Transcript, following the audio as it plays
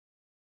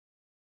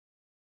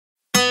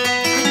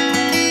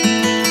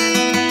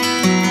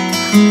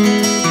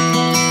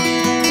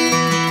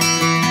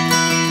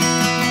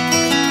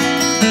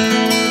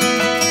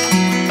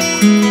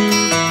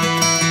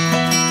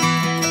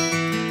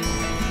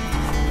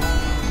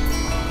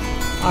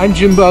I'm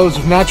Jim Bowes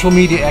of Natural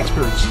Media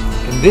Experts,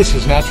 and this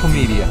is Natural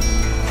Media.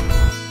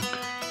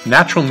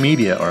 Natural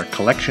media are a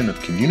collection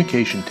of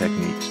communication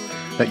techniques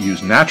that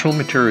use natural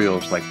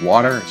materials like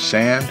water,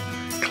 sand,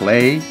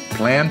 clay,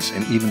 plants,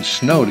 and even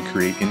snow to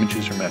create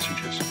images or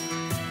messages.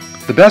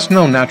 The best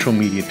known natural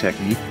media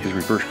technique is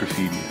reverse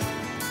graffiti.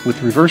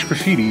 With reverse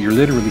graffiti, you're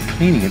literally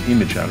cleaning an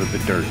image out of the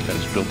dirt that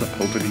has built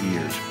up over the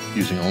years,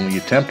 using only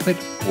a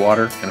template,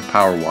 water, and a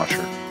power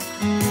washer.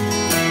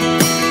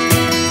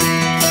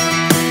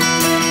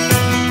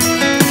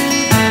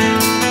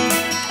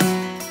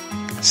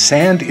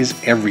 Sand is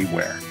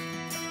everywhere.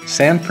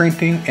 Sand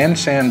printing and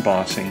sand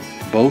bossing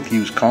both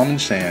use common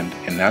sand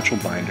and natural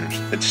binders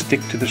that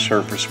stick to the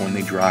surface when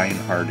they dry and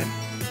harden.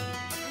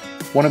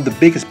 One of the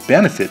biggest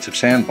benefits of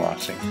sand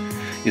bossing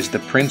is the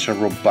prints are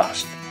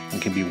robust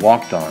and can be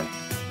walked on,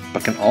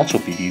 but can also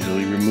be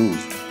easily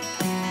removed.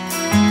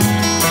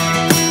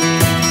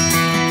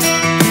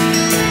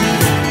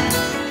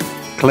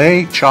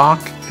 Clay,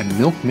 chalk, and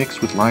milk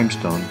mixed with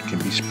limestone can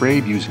be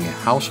sprayed using a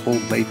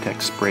household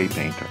latex spray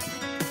painter.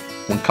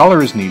 When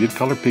color is needed,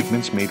 color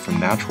pigments made from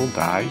natural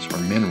dyes or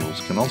minerals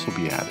can also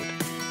be added.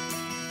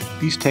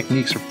 These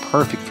techniques are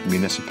perfect for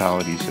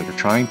municipalities that are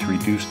trying to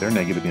reduce their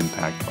negative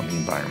impact on the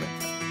environment.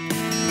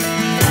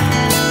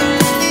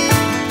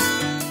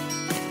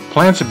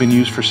 Plants have been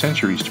used for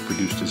centuries to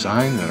produce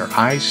design that our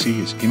eyes see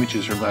as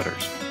images or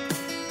letters.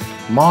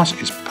 Moss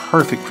is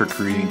perfect for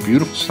creating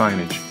beautiful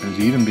signage and has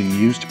even been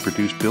used to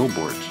produce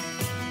billboards.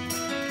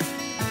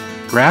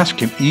 Grass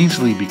can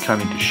easily be cut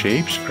into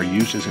shapes or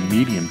used as a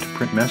medium to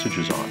print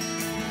messages on.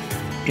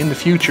 In the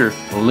future,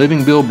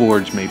 living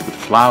billboards made with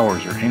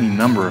flowers or any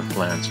number of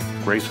plants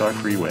grace our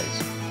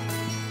freeways.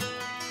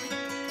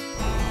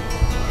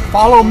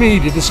 Follow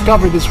me to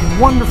discover this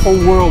wonderful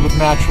world of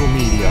natural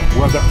media,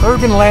 where the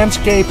urban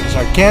landscape is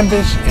our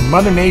canvas and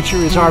Mother Nature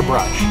is our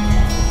brush.